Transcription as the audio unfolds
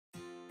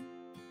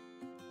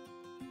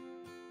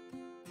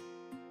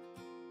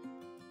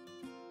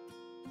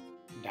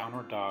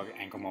downward dog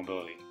ankle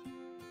mobility.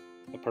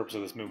 The purpose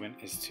of this movement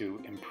is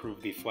to improve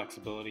the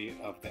flexibility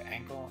of the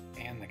ankle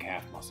and the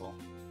calf muscle.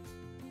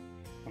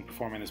 When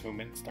performing this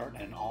movement, start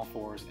in all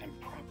fours and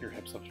prop your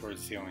hips up towards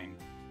the ceiling.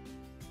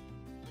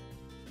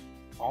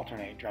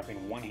 Alternate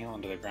dropping one heel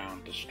into the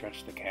ground to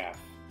stretch the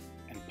calf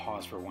and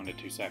pause for 1 to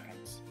 2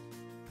 seconds.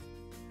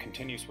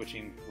 Continue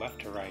switching left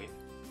to right,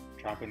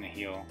 dropping the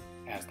heel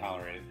as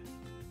tolerated.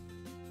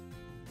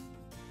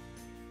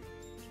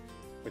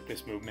 With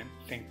this movement,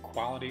 think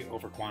quality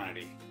over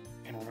quantity,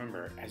 and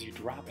remember, as you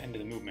drop into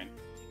the movement,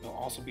 you'll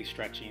also be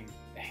stretching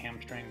the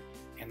hamstring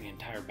and the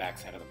entire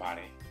backside of the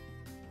body.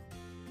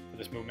 For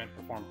this movement,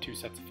 perform 2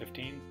 sets of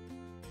 15,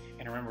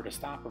 and remember to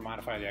stop or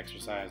modify the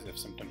exercise if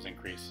symptoms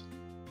increase.